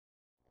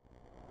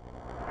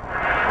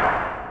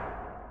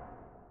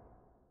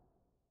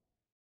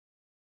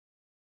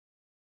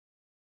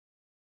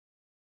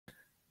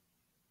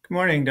Good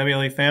morning,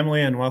 WLA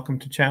family, and welcome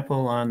to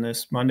chapel on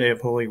this Monday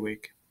of Holy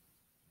Week.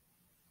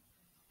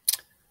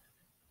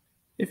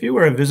 If you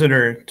were a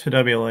visitor to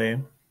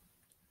WLA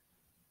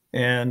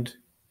and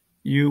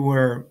you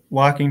were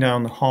walking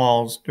down the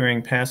halls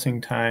during passing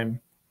time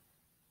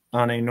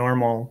on a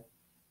normal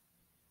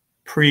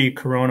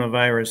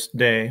pre-coronavirus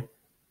day,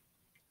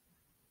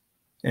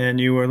 and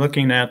you were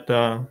looking at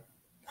the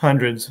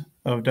hundreds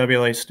of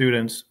WLA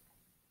students,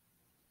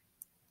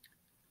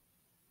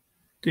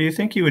 do you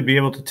think you would be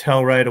able to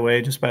tell right away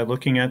just by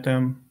looking at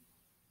them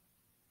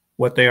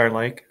what they are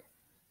like?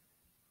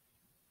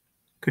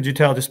 Could you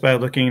tell just by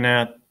looking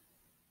at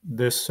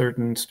this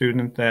certain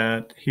student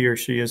that he or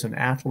she is an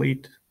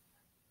athlete,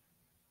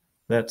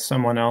 that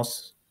someone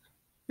else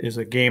is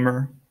a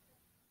gamer,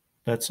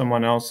 that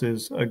someone else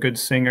is a good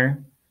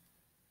singer,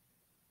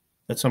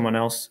 that someone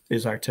else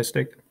is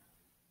artistic?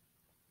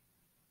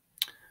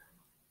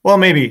 Well,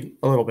 maybe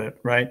a little bit,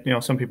 right? You know,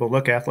 some people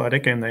look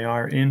athletic and they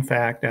are in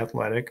fact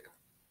athletic.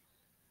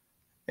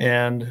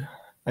 And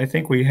I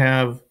think we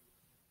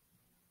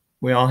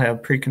all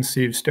have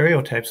preconceived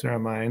stereotypes in our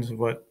minds of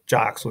what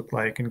jocks look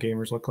like and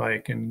gamers look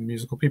like and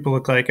musical people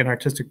look like and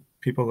artistic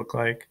people look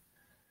like,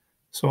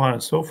 so on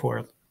and so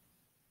forth.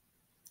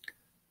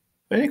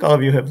 I think all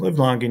of you have lived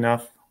long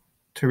enough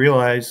to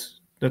realize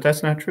that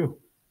that's not true.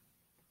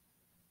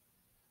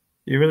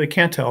 You really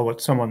can't tell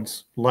what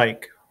someone's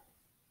like.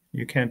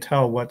 You can't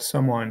tell what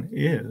someone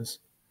is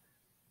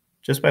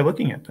just by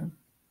looking at them.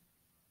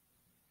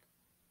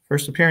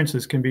 First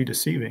appearances can be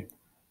deceiving.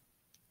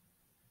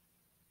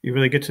 You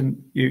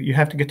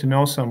have to get to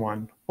know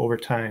someone over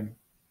time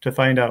to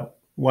find out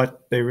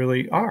what they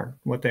really are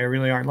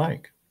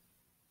like.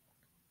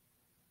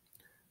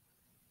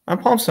 On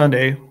Palm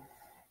Sunday,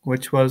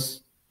 which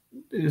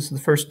is the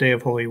first day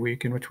of Holy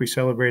Week, in which we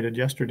celebrated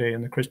yesterday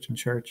in the Christian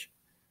church,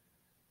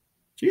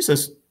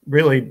 Jesus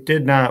really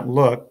did not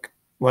look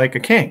like a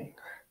king.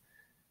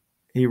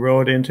 He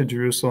rode into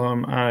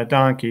Jerusalem on a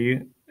donkey,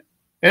 and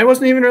it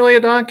wasn't even really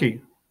a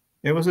donkey.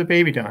 It was a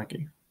baby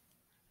donkey.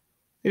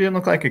 He didn't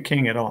look like a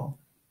king at all.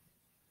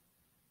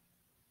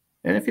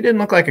 And if he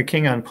didn't look like a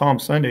king on Palm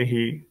Sunday,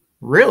 he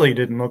really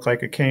didn't look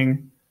like a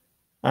king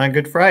on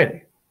Good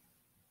Friday,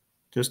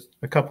 just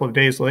a couple of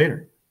days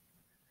later.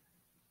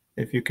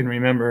 If you can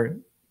remember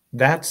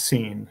that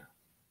scene,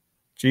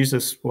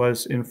 Jesus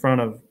was in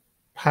front of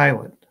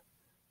Pilate,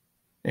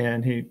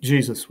 and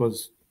Jesus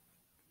was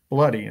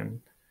bloody and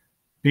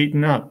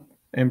beaten up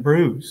and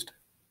bruised.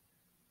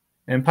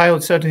 And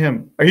Pilate said to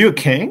him, "Are you a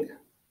king?"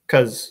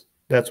 Because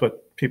that's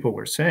what people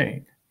were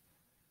saying.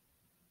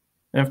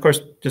 And of course,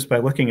 just by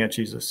looking at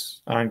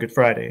Jesus on Good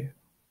Friday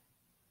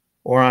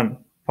or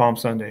on Palm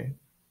Sunday,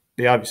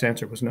 the obvious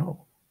answer was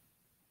no.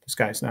 This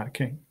guy's not a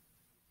king.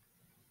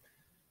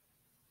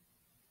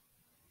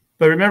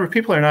 But remember,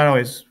 people are not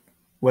always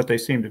what they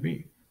seem to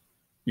be.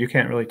 You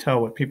can't really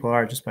tell what people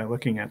are just by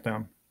looking at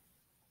them.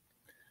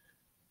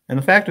 And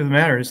the fact of the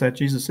matter is that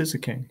Jesus is a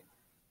king.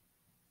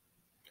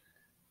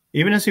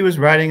 Even as he was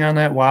riding on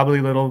that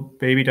wobbly little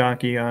baby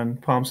donkey on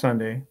Palm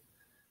Sunday,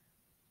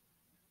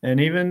 and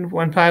even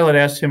when Pilate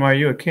asked him, "Are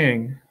you a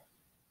king?"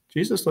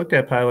 Jesus looked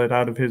at Pilate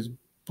out of his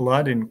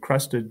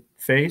blood-encrusted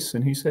face,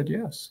 and he said,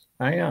 "Yes,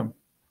 I am.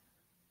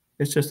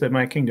 It's just that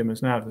my kingdom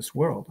is not of this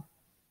world.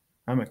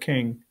 I'm a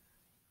king,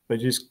 but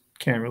you just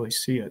can't really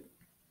see it."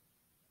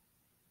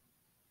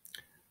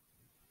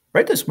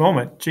 Right this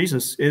moment,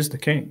 Jesus is the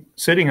king,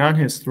 sitting on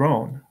his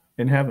throne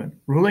in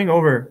heaven, ruling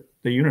over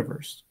the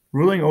universe,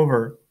 ruling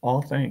over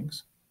all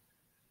things.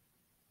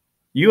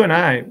 You and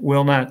I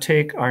will not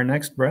take our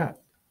next breath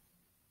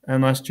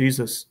unless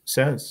Jesus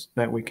says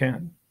that we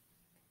can.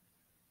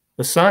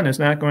 The sun is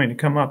not going to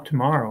come up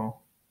tomorrow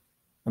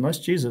unless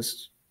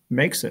Jesus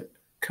makes it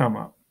come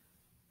up.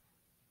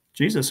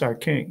 Jesus, our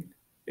King,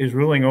 is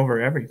ruling over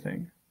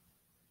everything.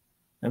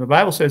 And the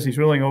Bible says he's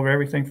ruling over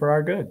everything for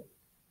our good,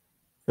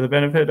 for the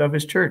benefit of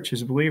his church,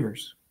 his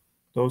believers,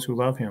 those who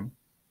love him,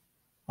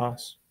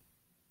 us.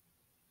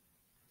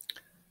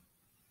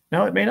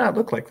 Now, it may not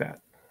look like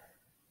that,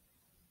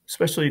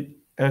 especially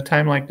at a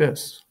time like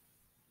this.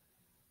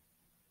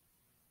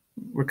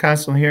 We're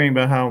constantly hearing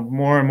about how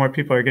more and more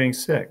people are getting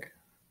sick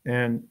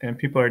and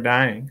people are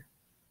dying.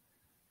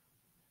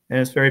 And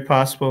it's very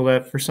possible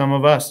that for some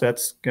of us,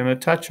 that's going to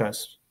touch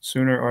us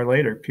sooner or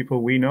later.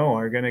 People we know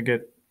are going to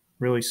get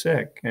really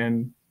sick,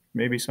 and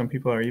maybe some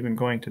people are even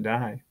going to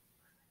die.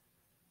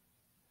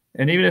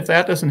 And even if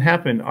that doesn't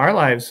happen, our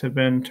lives have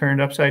been turned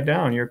upside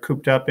down. You're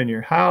cooped up in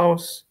your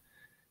house.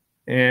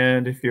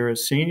 And if you're a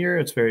senior,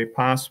 it's very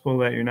possible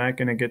that you're not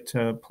going to get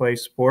to play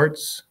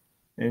sports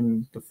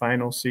in the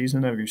final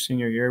season of your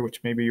senior year,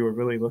 which maybe you were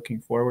really looking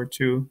forward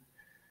to.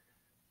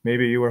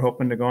 Maybe you were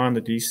hoping to go on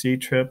the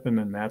DC trip and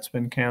then that's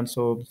been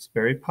canceled. It's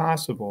very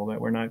possible that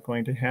we're not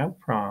going to have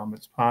prom.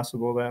 It's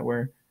possible that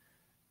we're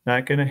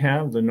not going to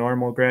have the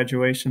normal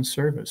graduation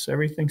service.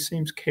 Everything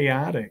seems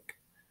chaotic.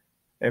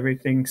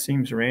 Everything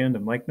seems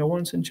random, like no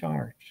one's in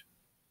charge.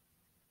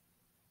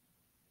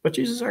 But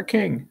Jesus, our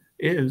King,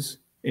 is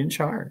in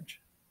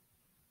charge.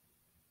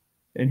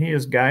 And he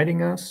is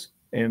guiding us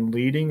and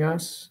leading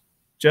us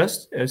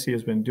just as he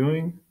has been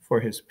doing for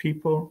his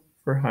people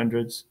for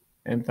hundreds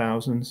and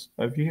thousands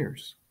of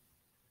years.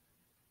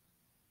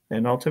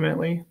 And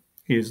ultimately,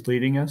 he is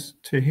leading us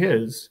to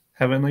his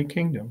heavenly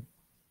kingdom,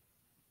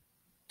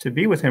 to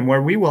be with him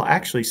where we will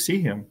actually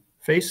see him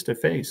face to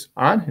face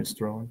on his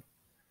throne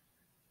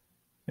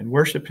and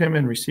worship him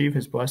and receive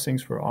his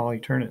blessings for all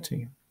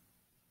eternity.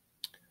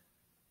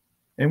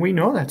 And we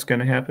know that's going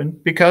to happen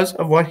because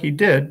of what he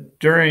did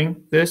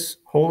during this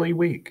holy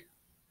week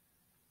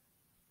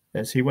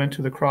as he went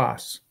to the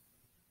cross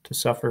to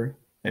suffer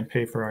and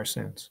pay for our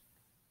sins.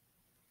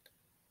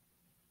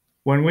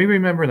 When we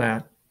remember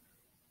that,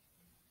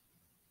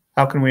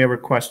 how can we ever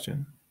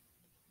question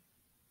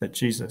that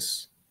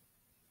Jesus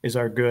is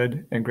our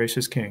good and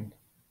gracious King?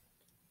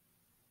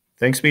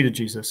 Thanks be to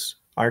Jesus,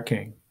 our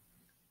King.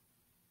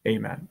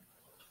 Amen.